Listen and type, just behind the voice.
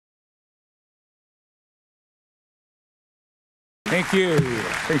Thank you.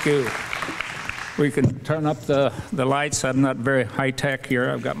 Thank you. We can turn up the lights. I'm not very high-tech here.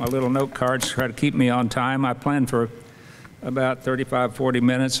 I've got my little note cards to try to keep me on time. I plan for about 35, 40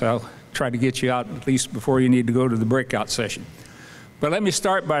 minutes. I'll try to get you out at least before you need to go to the breakout session. But let me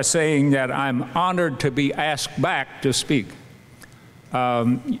start by saying that I'm honored to be asked back to speak.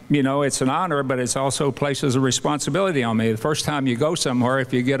 You know, it's an honor, but it also places a responsibility on me. The first time you go somewhere,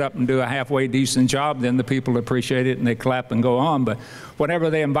 if you get up and do a halfway decent job, then the people appreciate it and they clap and go on. But whenever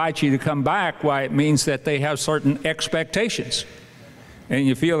they invite you to come back, why, it means that they have certain expectations. And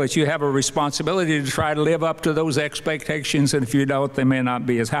you feel that you have a responsibility to try to live up to those expectations, and if you don't, they may not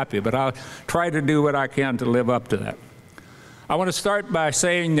be as happy. But I'll try to do what I can to live up to that. I want to start by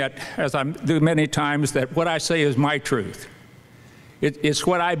saying that, as I do many times, that what I say is my truth. It's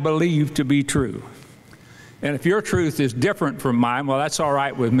what I believe to be true. And if your truth is different from mine, well, that's all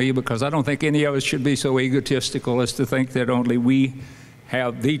right with me, because I don't think any of us should be so egotistical as to think that only we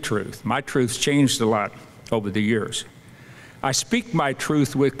have the truth. My truth's changed a lot over the years. I speak my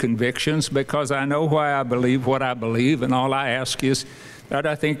truth with convictions because I know why I believe what I believe, and all I ask is that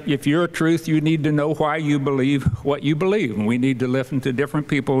I think if you're a truth, you need to know why you believe what you believe. And we need to listen to different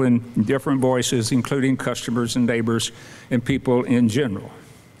people in different voices, including customers and neighbors and people in general.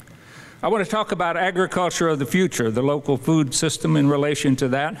 I want to talk about agriculture of the future, the local food system in relation to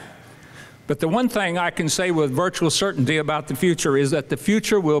that. But the one thing I can say with virtual certainty about the future is that the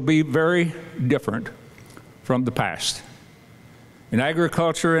future will be very different from the past, in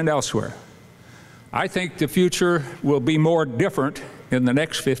agriculture and elsewhere. I think the future will be more different in the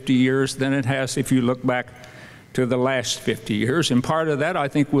next 50 years than it has if you look back to the last 50 years. And part of that, I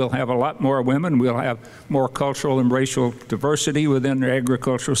think we'll have a lot more women. We'll have more cultural and racial diversity within the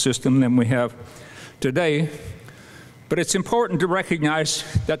agricultural system than we have today. But it's important to recognize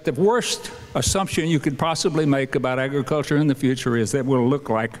that the worst assumption you could possibly make about agriculture in the future is that it will look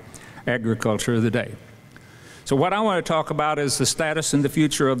like agriculture of the day. So what I want to talk about is the status and the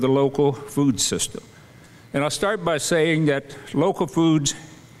future of the local food system. And I'll start by saying that local foods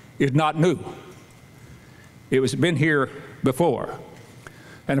is not new. It has been here before.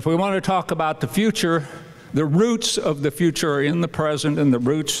 And if we want to talk about the future, the roots of the future are in the present, and the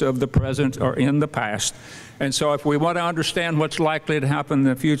roots of the present are in the past. And so if we want to understand what's likely to happen in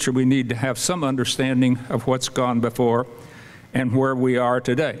the future, we need to have some understanding of what's gone before and where we are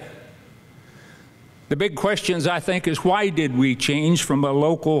today. The big questions, I think, is why did we change from a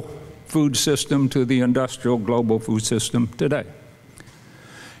local food system to the industrial global food system today?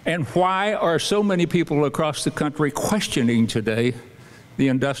 And why are so many people across the country questioning today the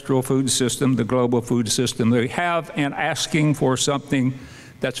industrial food system, the global food system they have, and asking for something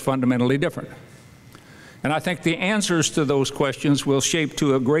that's fundamentally different? And I think the answers to those questions will shape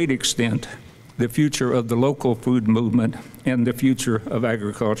to a great extent the future of the local food movement and the future of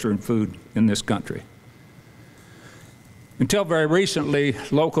agriculture and food in this country. Until very recently,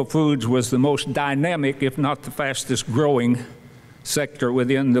 local foods was the most dynamic, if not the fastest growing sector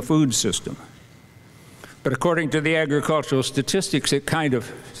within the food system. But according to the agricultural statistics, it kind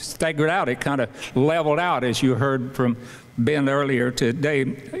of staggered out, it kind of leveled out, as you heard from Ben earlier today.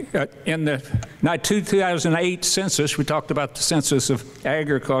 In the 2008 census, we talked about the census of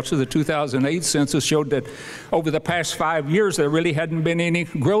agriculture. The 2008 census showed that over the past 5 years, there really hadn't been any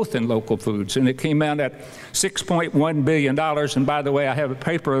growth in local foods, and it came out at $6.1 billion. And by the way, I have a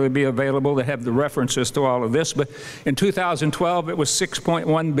paper that will be available that have the references to all of this. But in 2012, it was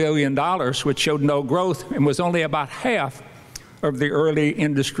 $6.1 billion, which showed no growth and was only about half of the early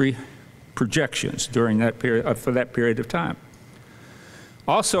industry projections during that period, for that period of time.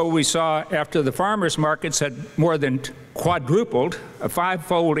 Also, we saw after the farmers markets had more than quadrupled, a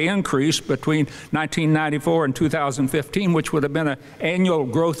five-fold increase between 1994 and 2015, which would have been an annual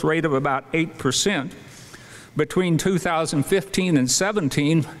growth rate of about 8%. Between 2015 and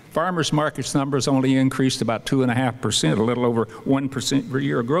 17, farmers markets numbers only increased about 2.5%, a little over 1% per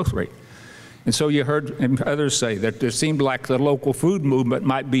year growth rate. And so you heard others say that it seemed like the local food movement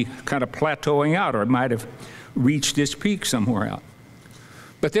might be kind of plateauing out, or it might have reached its peak somewhere out.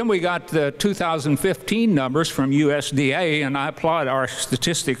 But then we got the 2015 numbers from USDA, and I applaud our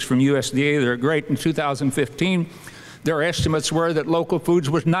statistics from USDA. They're great. In 2015, their estimates were that local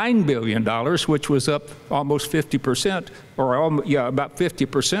foods was $9 billion, which was up almost 50%, or about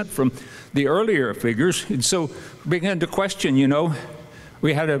 50% from the earlier figures. And so began to question, you know,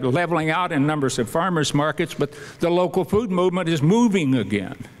 we had a leveling out in numbers of farmers markets, but the local food movement is moving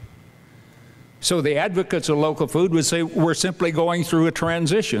again. So the advocates of local food would say we're simply going through a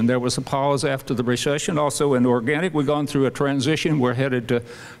transition. There was a pause after the recession. Also in organic, we've gone through a transition. We're headed to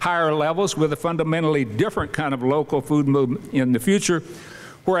higher levels with a fundamentally different kind of local food movement in the future.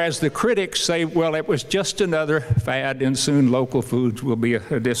 Whereas the critics say, well, it was just another fad, and soon local foods will be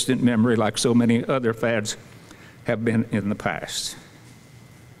a distant memory like so many other fads have been in the past.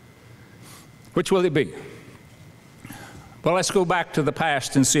 Which will it be? Well, let's go back to the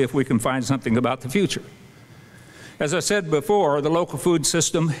past and see if we can find something about the future. As I said before, the local food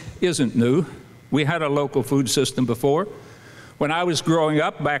system isn't new. We had a local food system before. When I was growing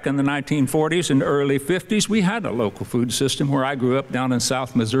up back in the 1940s and early 50s, we had a local food system where I grew up down in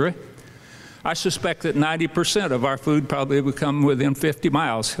South Missouri. I suspect that 90% of our food probably would come within 50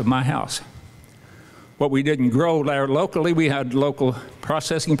 miles of my house. What we didn't grow there locally, we had local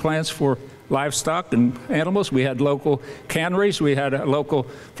processing plants for livestock and animals. We had local canneries. We had a local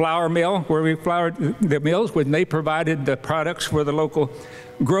flour mill where we floured the mills when they provided the products for the local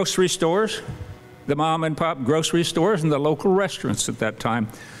grocery stores, the mom and pop grocery stores, and the local restaurants at that time.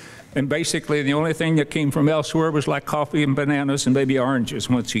 And basically the only thing that came from elsewhere was like coffee and bananas and maybe oranges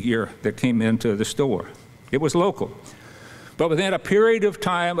once a year that came into the store. It was local. But within a period of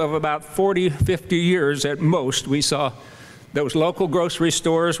time of about 40, 50 years at most, we saw those local grocery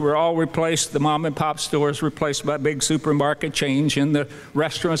stores were all replaced, the mom and pop stores replaced by big supermarket chains, and the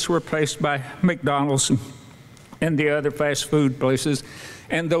restaurants were replaced by McDonald's and the other fast food places.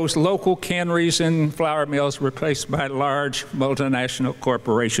 And those local canneries and flour mills were replaced by large multinational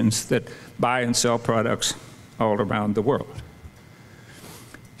corporations that buy and sell products all around the world.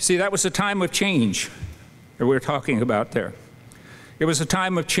 See, that was a time of change that we're talking about there. It was a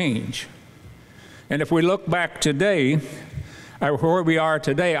time of change. And if we look back today, where we are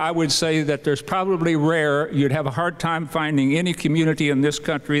today, I would say that there's probably you'd have a hard time finding any community in this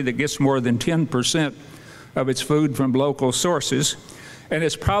country that gets more than 10% of its food from local sources. And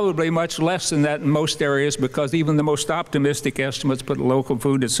it's probably much less than that in most areas, because even the most optimistic estimates put local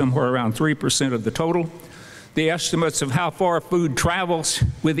food at somewhere around 3% of the total. The estimates of how far food travels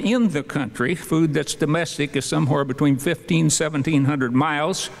within the country, food that's domestic, is somewhere between 1,700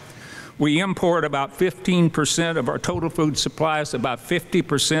 miles. We import about 15% of our total food supplies, about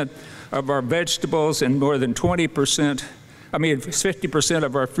 50% of our vegetables, and more than 50%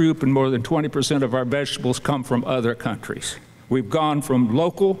 of our fruit and more than 20% of our vegetables come from other countries. We've gone from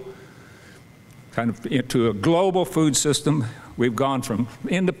local kind of into a global food system. We've gone from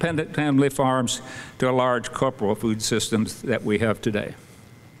independent family farms to large corporate food systems that we have today.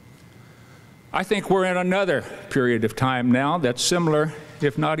 I think we're in another period of time now that's similar,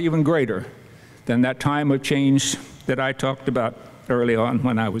 if not even greater, than that time of change that I talked about early on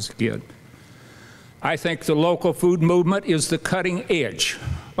when I was a kid. I think the local food movement is the cutting edge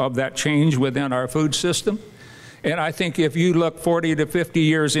of that change within our food system. And I think if you look 40 to 50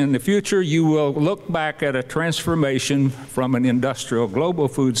 years in the future, you will look back at a transformation from an industrial global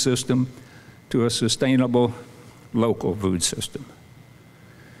food system to a sustainable local food system.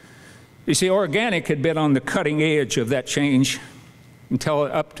 You see, organic had been on the cutting edge of that change until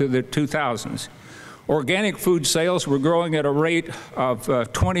up to the 2000s. Organic food sales were growing at a rate of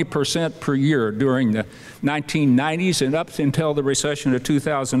 20% per year during the 1990s and up until the recession of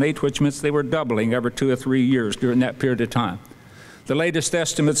 2008, which means they were doubling every 2 or 3 years during that period of time. The latest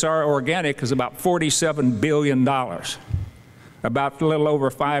estimates are organic is about $47 billion, about a little over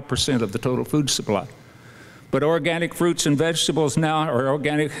 5% of the total food supply. But organic fruits and vegetables now,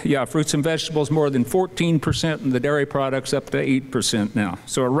 fruits and vegetables more than 14%, and the dairy products up to 8% now.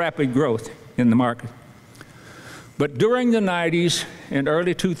 So a rapid growth in the market. But during the 90s and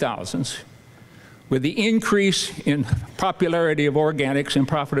early 2000s, with the increase in popularity of organics and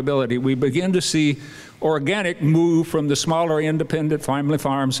profitability, we begin to see organic move from the smaller independent family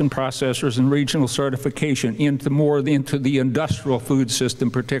farms and processors and regional certification into the industrial food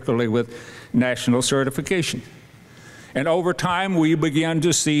system, particularly with national certification. And over time, we began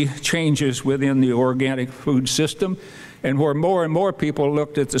to see changes within the organic food system, and where more and more people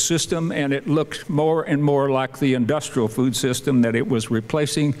looked at the system, and it looked more and more like the industrial food system that it was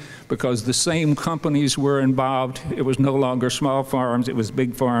replacing, because the same companies were involved. It was no longer small farms, it was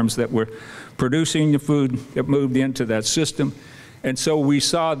big farms that were producing the food that moved into that system. And so we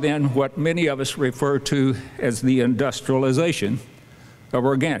saw then what many of us refer to as the industrialization of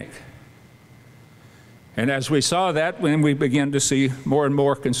organic. And as we saw that, when we began to see more and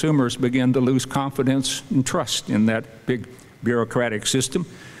more consumers begin to lose confidence and trust in that big bureaucratic system.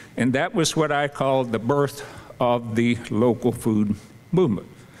 And that was what I called the birth of the local food movement,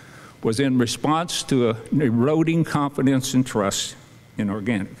 was in response to an eroding confidence and trust in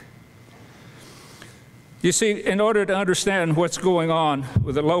organic. You see, in order to understand what's going on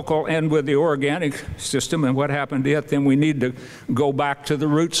with the local and with the organic system and what happened to it, then we need to go back to the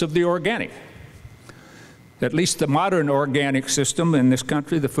roots of the organic. At least the modern organic system in this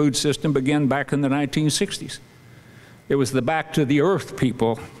country, the food system, began back in the 1960s. It was the Back to the Earth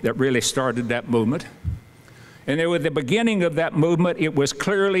people that really started that movement. And at the beginning of that movement, it was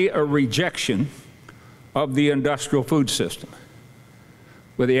clearly a rejection of the industrial food system,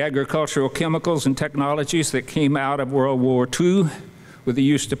 with the agricultural chemicals and technologies that came out of World War II, with the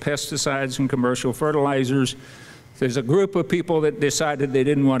use of pesticides and commercial fertilizers. There's a group of people that decided they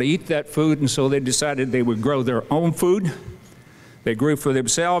didn't want to eat that food, and so they decided they would grow their own food. They grew for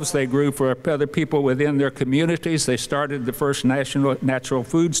themselves, they grew for other people within their communities. They started the first natural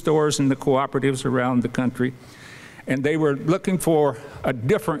food stores and the cooperatives around the country. And they were looking for a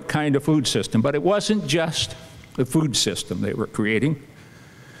different kind of food system. But it wasn't just the food system they were creating.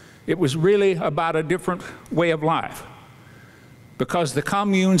 It was really about a different way of life. Because the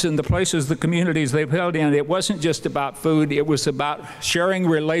communes and the places, the communities they've held in, it wasn't just about food, it was about sharing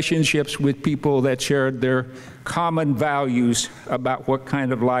relationships with people that shared their common values about what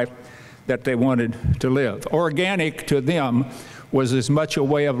kind of life that they wanted to live. Organic to them was as much a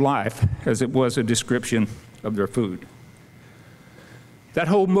way of life as it was a description of their food. That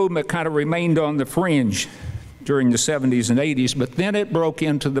whole movement kind of remained on the fringe during the 70s and 80s, but then it broke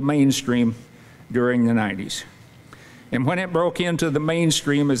into the mainstream during the 90s. And when it broke into the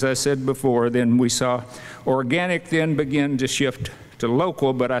mainstream, as I said before, then we saw organic then begin to shift to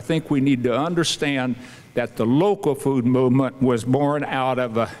local, but I think we need to understand that the local food movement was born out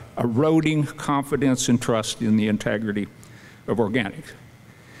of a eroding confidence and trust in the integrity of organic.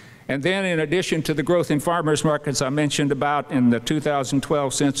 And then in addition to the growth in farmers markets I mentioned about in the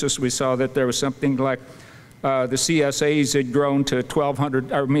 2012 census, we saw that there was something like the CSAs had grown to 12,000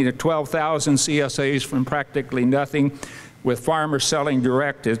 CSAs from practically nothing, with farmers selling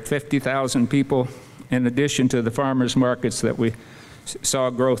direct to 50,000 people, in addition to the farmers markets that we saw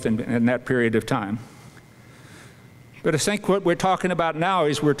growth in that period of time. But I think what we're talking about now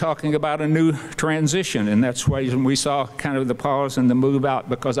is we're talking about a new transition, and that's why we saw kind of the pause and the move out,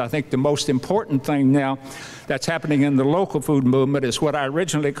 because I think the most important thing now that's happening in the local food movement is what I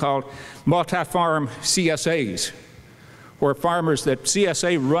originally called multi-farm CSAs, where farmers, that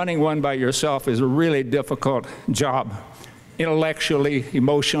CSA running one by yourself is a really difficult job, intellectually,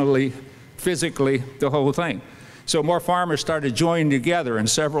 emotionally, physically, the whole thing. So more farmers started joining together, and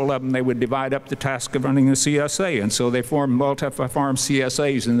several of them, they would divide up the task of running a CSA. And so they formed multi-farm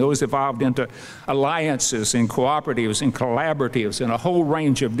CSAs, and those evolved into alliances and cooperatives and collaboratives and a whole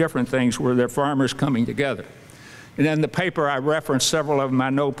range of different things where they're farmers coming together. And in the paper, I referenced several of them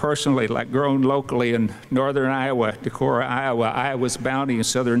I know personally, like Grown Locally in northern Iowa, Decorah, Iowa, Iowa's Bounty in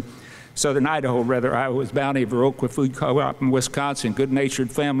southern Idaho, rather, Iowa's Bounty, Viroqua Food Co-op in Wisconsin, Good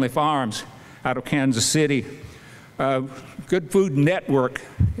Natured Family Farms out of Kansas City. Good Food Network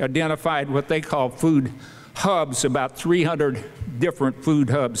identified what they call food hubs, about 300 different food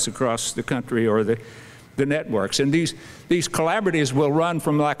hubs across the country, or the networks. And these collaboratives will run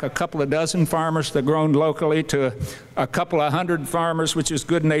from like a couple of dozen farmers that grown locally to a couple of hundred farmers, which is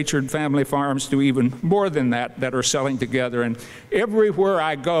Good Natured Family Farms, to even more than that are selling together. And everywhere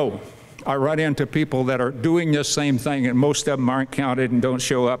I go, I run into people that are doing the same thing, and most of them aren't counted and don't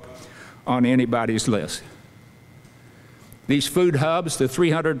show up on anybody's list. These food hubs, the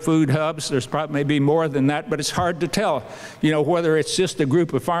 300 food hubs, there's probably maybe more than that, but it's hard to tell, whether it's just a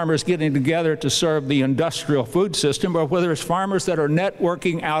group of farmers getting together to serve the industrial food system, or whether it's farmers that are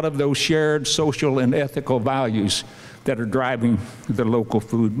networking out of those shared social and ethical values that are driving the local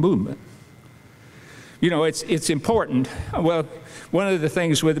food movement. It's important. Well, one of the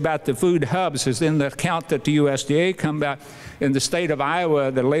things about the food hubs is in the count that the USDA come back in the state of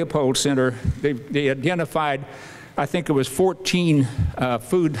Iowa, the Leopold Center, they identified, I think it was 14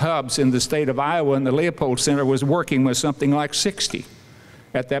 food hubs in the state of Iowa, and the Leopold Center was working with something like 60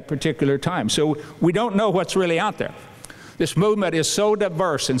 at that particular time. So we don't know what's really out there. This movement is so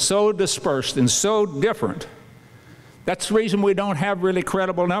diverse and so dispersed and so different. That's the reason we don't have really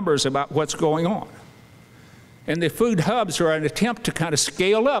credible numbers about what's going on. And the food hubs are an attempt to kind of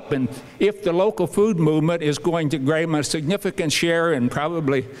scale up, and if the local food movement is going to gain a significant share and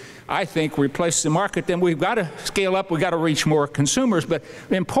probably, I think, replace the market, then we've got to scale up, we've got to reach more consumers. But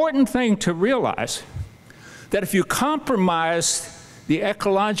the important thing to realize that if you compromise the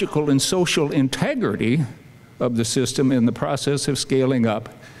ecological and social integrity of the system in the process of scaling up,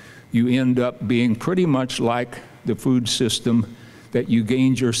 you end up being pretty much like the food system that you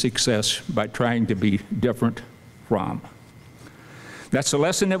gained your success by trying to be different from. That's a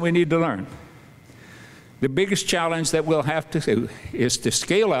lesson that we need to learn. The biggest challenge that we'll have to do is to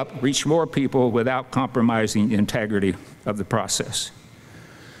scale up, reach more people without compromising the integrity of the process.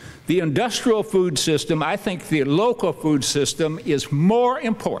 The industrial food system, I think the local food system is more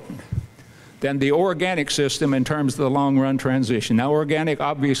important than the organic system in terms of the long-run transition. Now, organic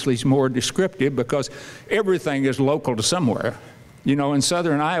obviously is more descriptive because everything is local to somewhere. You know, in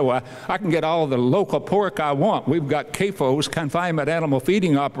southern Iowa, I can get all the local pork I want. We've got CAFOs, confinement animal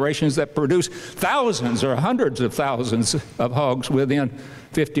feeding operations, that produce thousands or hundreds of thousands of hogs within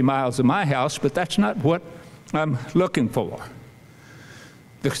 50 miles of my house, but that's not what I'm looking for.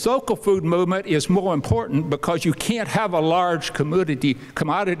 The local food movement is more important because you can't have a large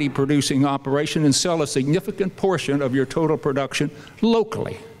commodity producing operation and sell a significant portion of your total production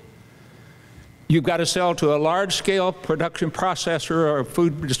locally. You've got to sell to a large-scale production processor or a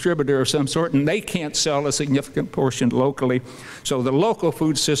food distributor of some sort, and they can't sell a significant portion locally. So the local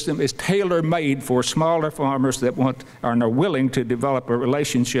food system is tailor-made for smaller farmers that want and are willing to develop a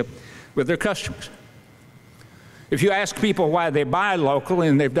relationship with their customers. If you ask people why they buy local,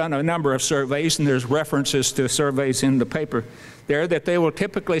 and they've done a number of surveys, and there's references to surveys in the paper there, that they will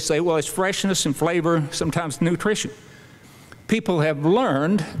typically say, well, it's freshness and flavor, sometimes nutrition. People have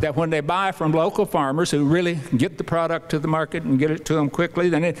learned that when they buy from local farmers who really get the product to the market and get it to them quickly,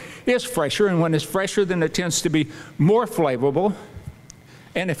 then it is fresher, and when it's fresher, then it tends to be more flavorful.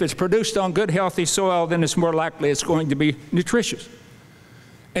 And if it's produced on good, healthy soil, then it's more likely it's going to be nutritious.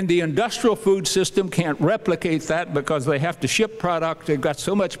 And the industrial food system can't replicate that because they have to ship product. They've got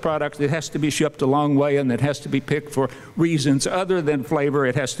so much product, it has to be shipped a long way, and it has to be picked for reasons other than flavor.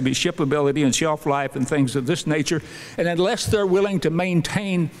 It has to be shippability and shelf life and things of this nature. And unless they're willing to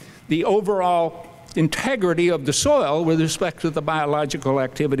maintain the overall integrity of the soil with respect to the biological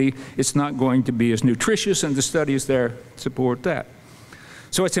activity, it's not going to be as nutritious, and the studies there support that.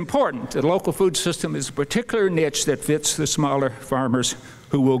 So it's important. The local food system is a particular niche that fits the smaller farmers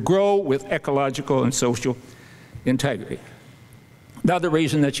who will grow with ecological and social integrity. Another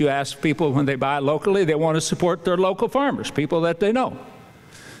reason that you ask people when they buy locally, they want to support their local farmers, people that they know.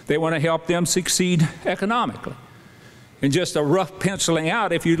 They want to help them succeed economically. And just a rough penciling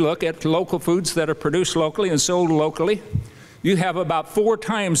out, if you look at local foods that are produced locally and sold locally, you have about 4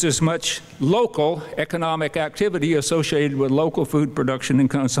 times as much local economic activity associated with local food production and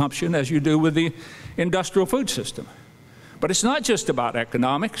consumption as you do with the industrial food system. But it's not just about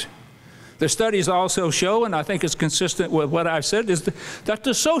economics. The studies also show, and I think it's consistent with what I've said, is that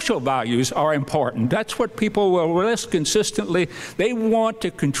the social values are important. That's what people will list consistently. They want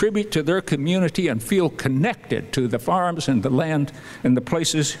to contribute to their community and feel connected to the farms and the land and the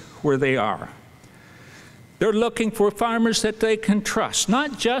places where they are. They're looking for farmers that they can trust,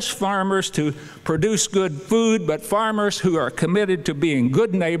 not just farmers to produce good food, but farmers who are committed to being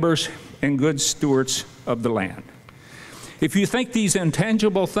good neighbors and good stewards of the land. If you think these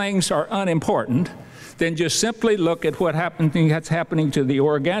intangible things are unimportant, then just simply look at what's happening to the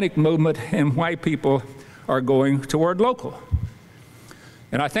organic movement and why people are going toward local.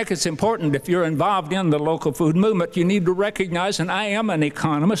 And I think it's important, if you're involved in the local food movement, you need to recognize, and I am an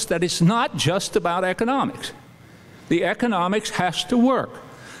economist, that it's not just about economics. The economics has to work.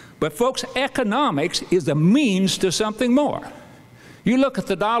 But folks, economics is a means to something more. You look at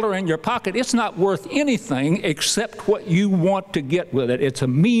the dollar in your pocket, it's not worth anything except what you want to get with it. It's a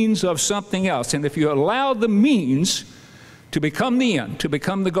means of something else. And if you allow the means to become the end, to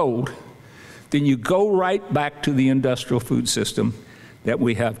become the goal, then you go right back to the industrial food system that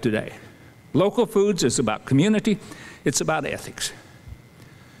we have today. Local foods is about community, it's about ethics.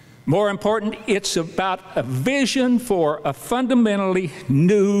 More important, it's about a vision for a fundamentally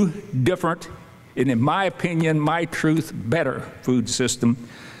new, different, and in my opinion, my truth, better food system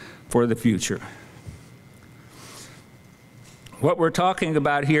for the future. What we're talking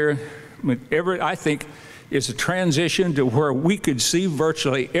about here, I think, is a transition to where we could see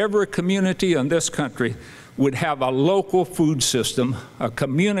virtually every community in this country would have a local food system, a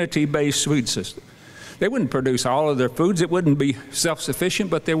community-based food system. They wouldn't produce all of their foods. It wouldn't be self-sufficient,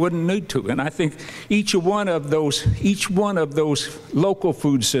 but they wouldn't need to. And I think each one of those local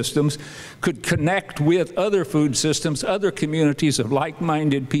food systems could connect with other food systems, other communities of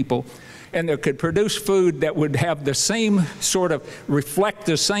like-minded people, and they could produce food that would have the same reflect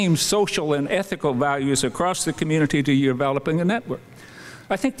the same social and ethical values across the community to developing a network.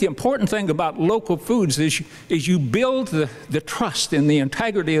 I think the important thing about local foods is you build the trust and the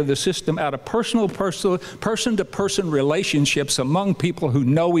integrity of the system out of person-to-person relationships among people who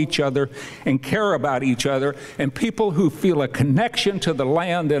know each other and care about each other, and people who feel a connection to the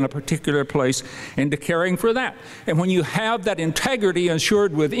land in a particular place and to caring for that. And when you have that integrity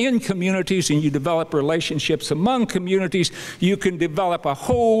ensured within communities and you develop relationships among communities, you can develop a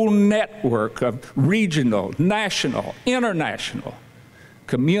whole network of regional, national, international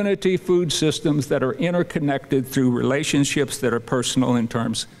community food systems that are interconnected through relationships that are personal in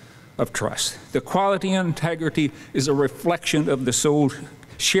terms of trust. The quality and integrity is a reflection of the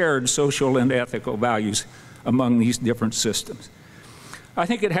shared social and ethical values among these different systems. I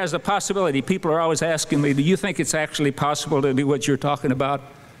think it has a possibility. People are always asking me, do you think it's actually possible to do what you're talking about,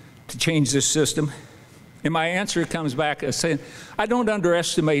 to change this system? And my answer comes back as saying, I don't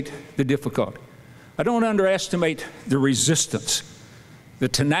underestimate the difficulty. I don't underestimate the resistance, the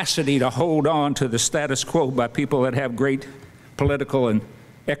tenacity to hold on to the status quo by people that have great political and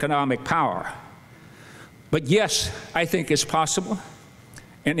economic power. But yes, I think it's possible,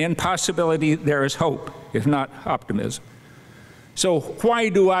 and in possibility there is hope, if not optimism. So why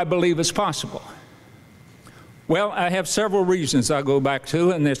do I believe it's possible? Well, I have several reasons I'll go back to,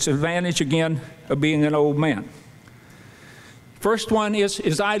 and it's the advantage again of being an old man. First one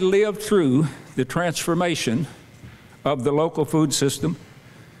is I lived through the transformation of the local food system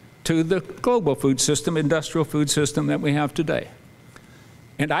to the global food system, industrial food system that we have today.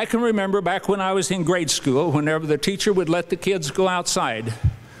 And I can remember back when I was in grade school, whenever the teacher would let the kids go outside,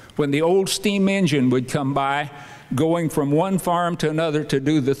 when the old steam engine would come by, going from one farm to another to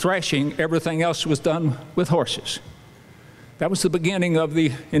do the threshing, everything else was done with horses. That was the beginning of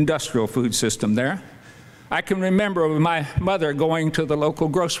the industrial food system there. I can remember my mother going to the local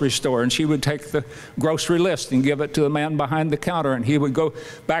grocery store, and she would take the grocery list and give it to the man behind the counter, and he would go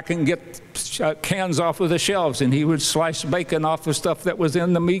back and get cans off of the shelves, and he would slice bacon off of stuff that was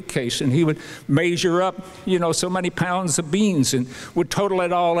in the meat case, and he would measure up, so many pounds of beans, and would total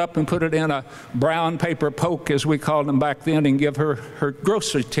it all up and put it in a brown paper poke, as we called them back then, and give her her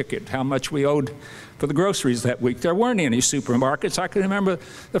grocery ticket, how much we owed for the groceries that week. There weren't any supermarkets. I can remember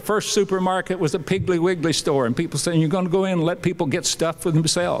the first supermarket was a Piggly Wiggly store, and people saying, you're going to go in and let people get stuff for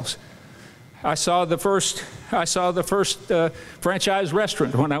themselves. I saw the first franchise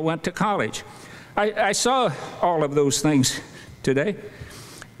restaurant when I went to college. I saw all of those things today.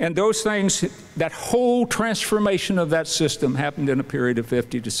 And those things, that whole transformation of that system happened in a period of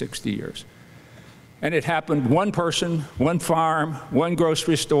 50 to 60 years. And it happened one person, one farm, one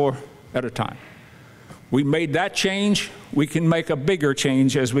grocery store at a time. We made that change. We can make a bigger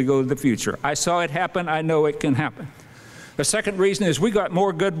change as we go to the future. I saw it happen. I know it can happen. The second reason is we got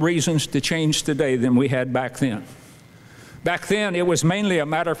more good reasons to change today than we had back then. Back then, it was mainly a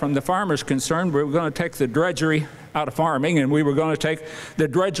matter from the farmer's concern. We were going to take the drudgery out of farming, and we were going to take the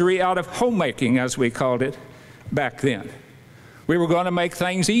drudgery out of homemaking, as we called it back then. We were going to make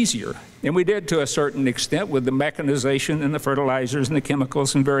things easier, and we did to a certain extent with the mechanization and the fertilizers and the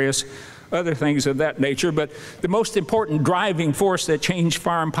chemicals and various other things of that nature. But the most important driving force that changed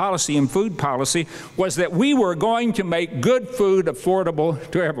farm policy and food policy was that we were going to make good food affordable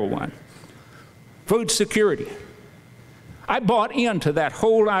to everyone. Food security. I bought into that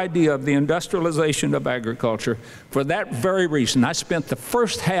whole idea of the industrialization of agriculture for that very reason. I spent the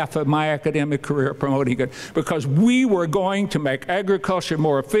first half of my academic career promoting it because we were going to make agriculture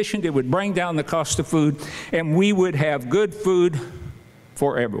more efficient. It would bring down the cost of food, and we would have good food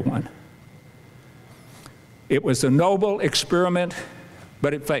for everyone. It was a noble experiment,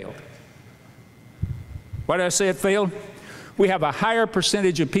 but it failed. Why did I say it failed? We have a higher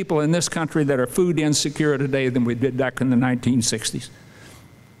percentage of people in this country that are food insecure today than we did back in the 1960s.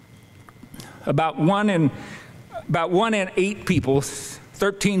 About one in 8 people,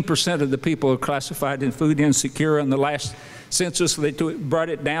 13% of the people are classified in food insecure. In the last census, they brought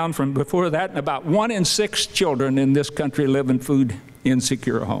it down from before that, and about 1 in 6 children in this country live in food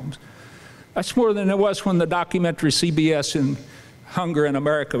insecure homes. That's more than it was when the documentary CBS and Hunger in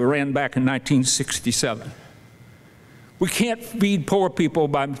America ran back in 1967. We can't feed poor people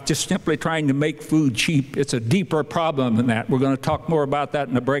by just simply trying to make food cheap. It's a deeper problem than that. We're going to talk more about that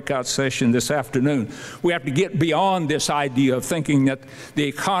in a breakout session this afternoon. We have to get beyond this idea of thinking that the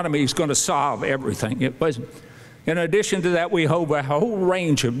economy is going to solve everything. It wasn't. In addition to that, we have a whole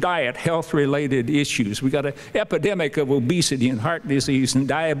range of diet, health-related issues. We got an epidemic of obesity and heart disease and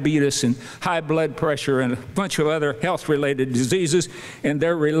diabetes and high blood pressure and a bunch of other health-related diseases, and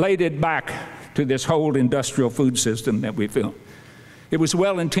they're related back to this whole industrial food system that we feel. It was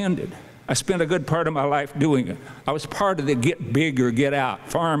well intended. I spent a good part of my life doing it. I was part of the get big or get out,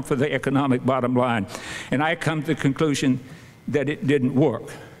 farm for the economic bottom line. And I come to the conclusion that it didn't work.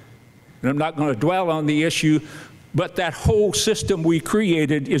 And I'm not going to dwell on the issue, but that whole system we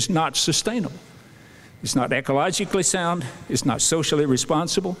created is not sustainable. It's not ecologically sound. It's not socially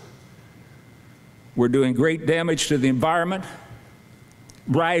responsible. We're doing great damage to the environment,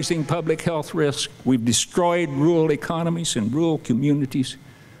 rising public health risk. We've destroyed rural economies and rural communities.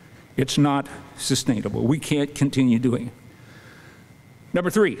 It's not sustainable. We can't continue doing it. Number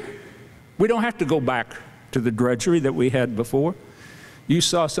 3, we don't have to go back to the drudgery that we had before. You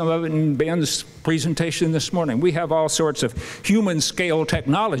saw some of it in Ben's presentation this morning. We have all sorts of human-scale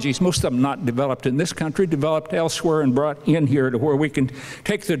technologies, most of them not developed in this country, developed elsewhere and brought in here to where we can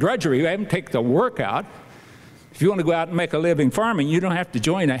take the drudgery, we haven't take the work out. If you want to go out and make a living farming, you don't have to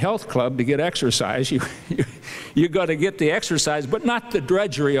join a health club to get exercise. You got to get the exercise, but not the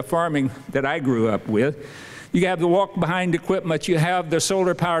drudgery of farming that I grew up with. You have the walk-behind equipment. You have the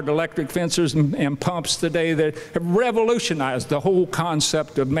solar-powered electric fencers and pumps today that have revolutionized the whole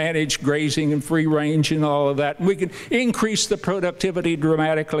concept of managed grazing and free range and all of that. And we can increase the productivity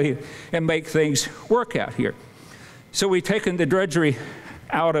dramatically and make things work out here. So we've taken the drudgery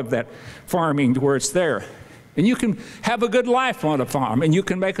out of that farming to where it's there. And you can have a good life on a farm, and you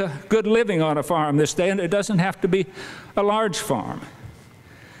can make a good living on a farm this day, and it doesn't have to be a large farm.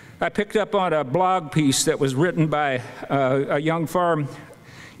 I picked up on a blog piece that was written by a young farmer.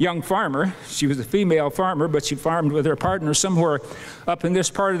 She was a female farmer, but she farmed with her partner somewhere up in this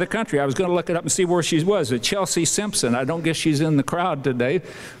part of the country. I was going to look it up and see where she was. Chelsea Simpson. I don't guess she's in the crowd today.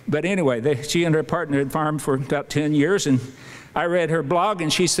 But anyway, she and her partner had farmed for about 10 years, and I read her blog,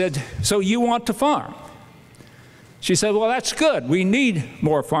 and she said, "So you want to farm?" She said, "Well, that's good. We need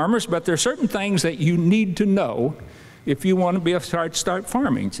more farmers, but there are certain things that you need to know if you want to start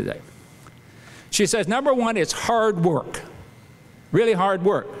farming today." She says, number 1, it's hard work. Really hard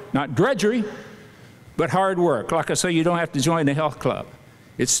work. Not drudgery, but hard work. Like I say, you don't have to join the health club.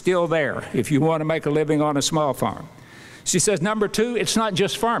 It's still there if you want to make a living on a small farm. She says, number 2, it's not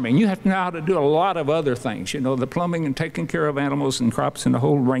just farming. You have to know how to do a lot of other things. You know, the plumbing and taking care of animals and crops and a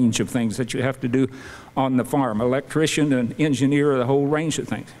whole range of things that you have to do on the farm. Electrician and engineer, the whole range of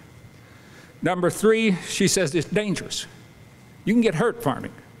things. Number 3, she says it's dangerous. You can get hurt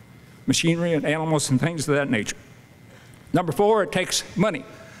farming, machinery and animals and things of that nature. Number 4, it takes money,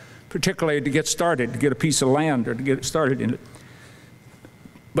 particularly to get started, to get a piece of land or to get it started in it.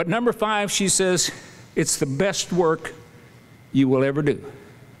 But number 5, she says, it's the best work you will ever do.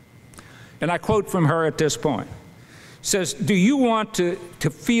 And I quote from her at this point. She says, do you want to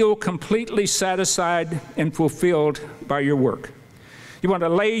feel completely satisfied and fulfilled by your work? You want to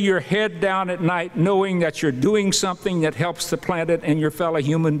lay your head down at night knowing that you're doing something that helps the planet and your fellow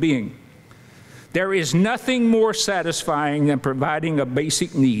human being. There is nothing more satisfying than providing a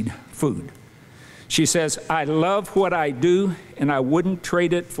basic need, food. She says, I love what I do, and I wouldn't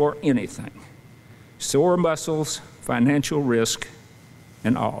trade it for anything. Sore muscles, financial risk,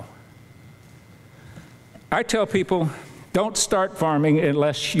 and all. I tell people, don't start farming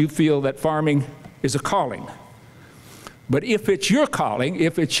unless you feel that farming is a calling. But if it's your calling,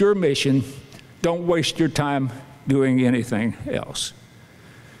 if it's your mission, don't waste your time doing anything else.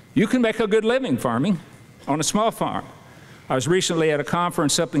 You can make a good living farming on a small farm. I was recently at a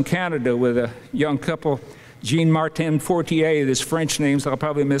conference up in Canada with a young couple, Jean-Martin Fortier, his French names, I'll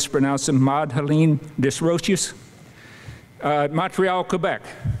probably mispronounce them, Maud-Helene Desroches, Montreal, Quebec.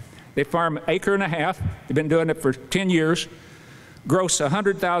 They farm 1.5 acres. They've been doing it for 10 years, gross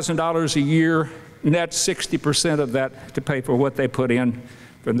 $100,000 a year, net 60% of that to pay for what they put in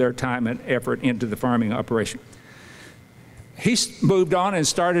from their time and effort into the farming operation. He moved on and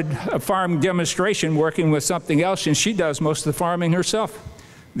started a farm demonstration working with something else, and she does most of the farming herself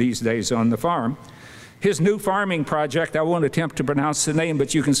these days on the farm. His new farming project, I won't attempt to pronounce the name,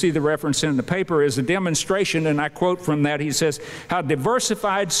 but you can see the reference in the paper, is a demonstration, and I quote from that. He says, how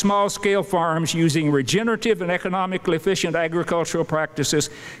diversified small-scale farms using regenerative and economically efficient agricultural practices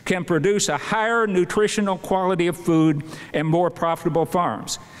can produce a higher nutritional quality of food and more profitable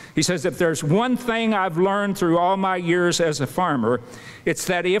farms. He says, if there's one thing I've learned through all my years as a farmer, it's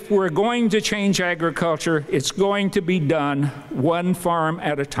that if we're going to change agriculture, it's going to be done one farm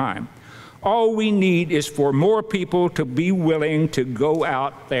at a time. All we need is for more people to be willing to go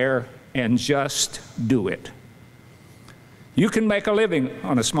out there and just do it. You can make a living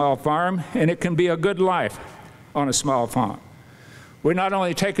on a small farm, and it can be a good life on a small farm. We're not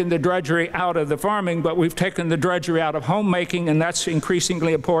only taking the drudgery out of the farming, but we've taken the drudgery out of homemaking, and that's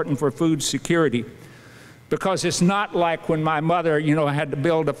increasingly important for food security. Because it's not like when my mother, had to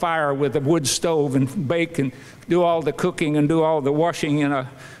build a fire with a wood stove and bake and do all the cooking and do all the washing in a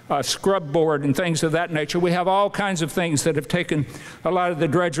scrub board and things of that nature. We have all kinds of things that have taken a lot of the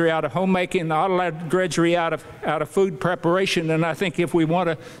drudgery out of homemaking, a lot of the drudgery out of food preparation. And I think if we want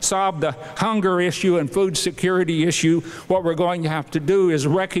to solve the hunger issue and food security issue, what we're going to have to do is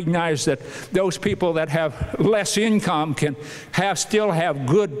recognize that those people that have less income can still have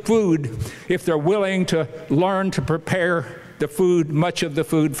good food if they're willing to learn to prepare the food, much of the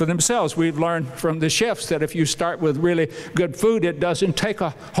food for themselves. We've learned from the chefs that if you start with really good food, it doesn't take a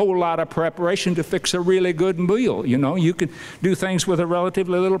whole lot of preparation to fix a really good meal. You can do things with a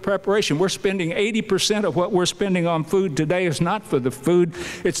relatively little preparation. We're spending 80% of what we're spending on food today is not for the food.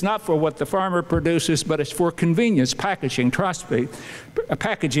 It's not for what the farmer produces, but it's for convenience, packaging,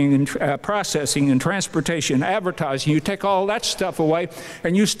 packaging and processing and transportation, advertising. You take all that stuff away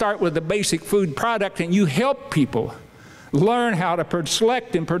and you start with the basic food product and you help people learn how to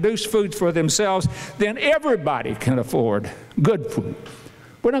select and produce food for themselves, then everybody can afford good food.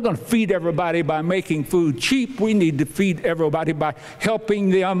 We're not going to feed everybody by making food cheap. We need to feed everybody by helping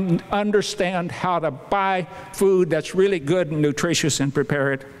them understand how to buy food that's really good and nutritious and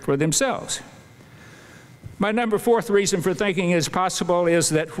prepare it for themselves. My fourth reason for thinking it's possible is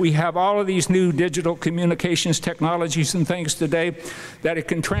that we have all of these new digital communications technologies and things today that it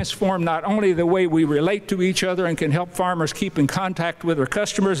can transform not only the way we relate to each other and can help farmers keep in contact with their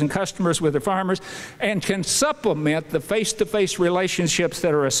customers and customers with their farmers, and can supplement the face-to-face relationships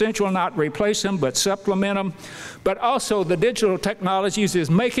that are essential, not replace them, but supplement them. But also the digital technologies is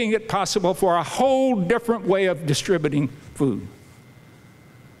making it possible for a whole different way of distributing food.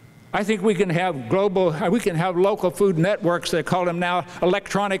 I think we can have local food networks. They call them now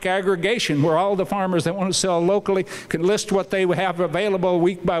electronic aggregation, where all the farmers that want to sell locally can list what they have available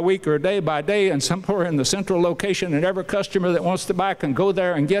week by week or day by day, and somewhere in the central location, and every customer that wants to buy can go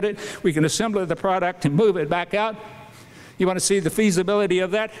there and get it. We can assemble the product and move it back out. You want to see the feasibility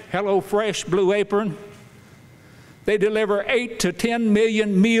of that? HelloFresh, Blue Apron. They deliver 8 to 10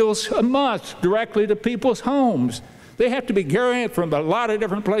 million meals a month directly to people's homes. They have to be carrying it from a lot of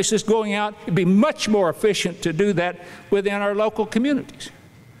different places going out. It'd be much more efficient to do that within our local communities.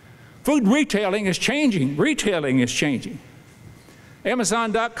 Food retailing is changing. Retailing is changing.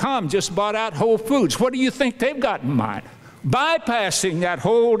 Amazon.com just bought out Whole Foods. What do you think they've got in mind? Bypassing that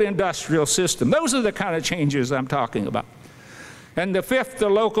whole industrial system. Those are the kind of changes I'm talking about. And the fifth, the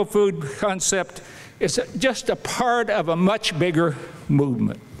local food concept, is just a part of a much bigger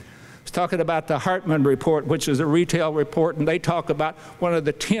movement. Talking about the Hartman report, which is a retail report, and they talk about one of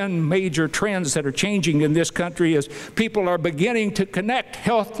the 10 major trends that are changing in this country is people are beginning to connect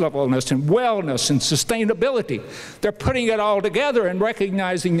healthfulness and wellness and sustainability. They're putting it all together and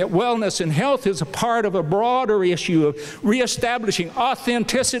recognizing that wellness and health is a part of a broader issue of reestablishing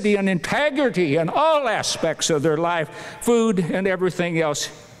authenticity and integrity in all aspects of their life, food and everything else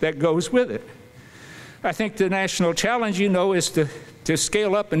that goes with it. I think the national challenge, is to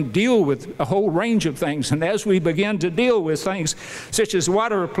scale up and deal with a whole range of things. And as we begin to deal with things such as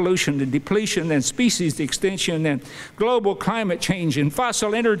water pollution and depletion and species extinction and global climate change and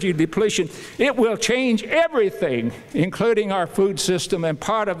fossil energy depletion, it will change everything, including our food system, and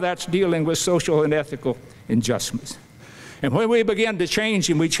part of that's dealing with social and ethical injustice. And when we begin to change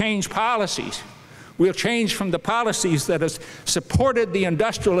and we change policies, we'll change from the policies that has supported the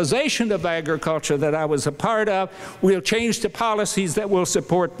industrialization of agriculture that I was a part of. We'll change to policies that will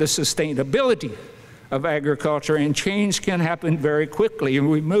support the sustainability of agriculture, and change can happen very quickly.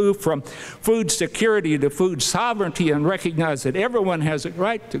 And we move from food security to food sovereignty and recognize that everyone has a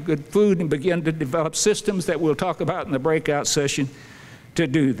right to good food and begin to develop systems that we'll talk about in the breakout session to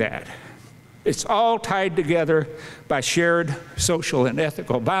do that. It's all tied together by shared social and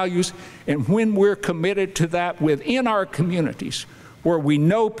ethical values, and when we're committed to that within our communities, where we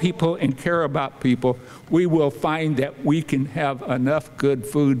know people and care about people, we will find that we can have enough good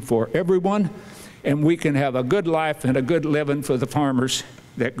food for everyone, and we can have a good life and a good living for the farmers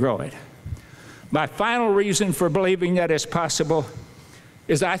that grow it. My final reason for believing that it's possible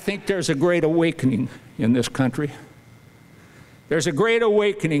is I think there's a great awakening in this country. There's a great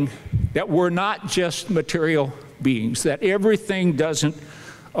awakening that we're not just material beings, that everything doesn't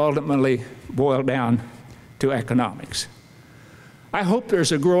ultimately boil down to economics. I hope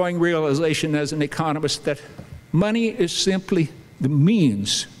there's a growing realization as an economist that money is simply the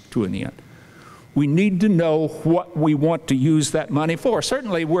means to an end. We need to know what we want to use that money for.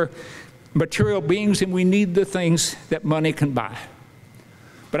 Certainly we're material beings and we need the things that money can buy.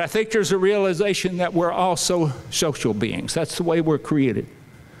 But I think there's a realization that we're also social beings. That's the way we're created.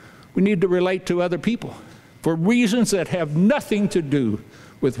 We need to relate to other people. for reasons that have nothing to do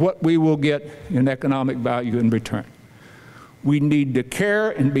with what we will get in economic value in return. We need to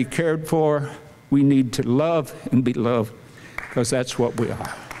care and be cared for. We need to love and be loved, because that's what we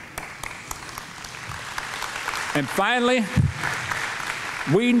are. And finally,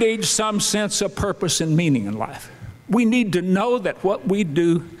 we need some sense of purpose and meaning in life. We need to know that what we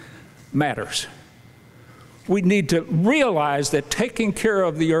do matters. We need to realize that taking care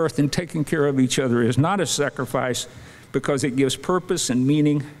of the earth and taking care of each other is not a sacrifice, because it gives purpose and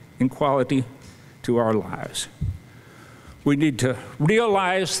meaning and quality to our lives. We need to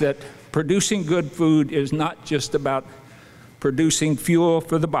realize that producing good food is not just about producing fuel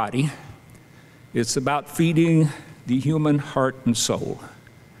for the body. It's about feeding the human heart and soul.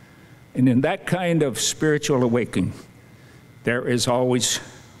 And in that kind of spiritual awakening, there is always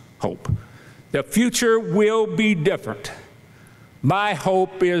hope. The future will be different. My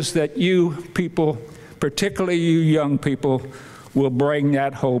hope is that you people, particularly you young people, will bring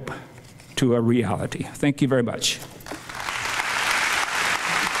that hope to a reality. Thank you very much.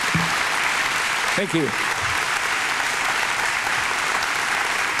 Thank you.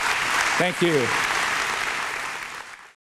 Thank you.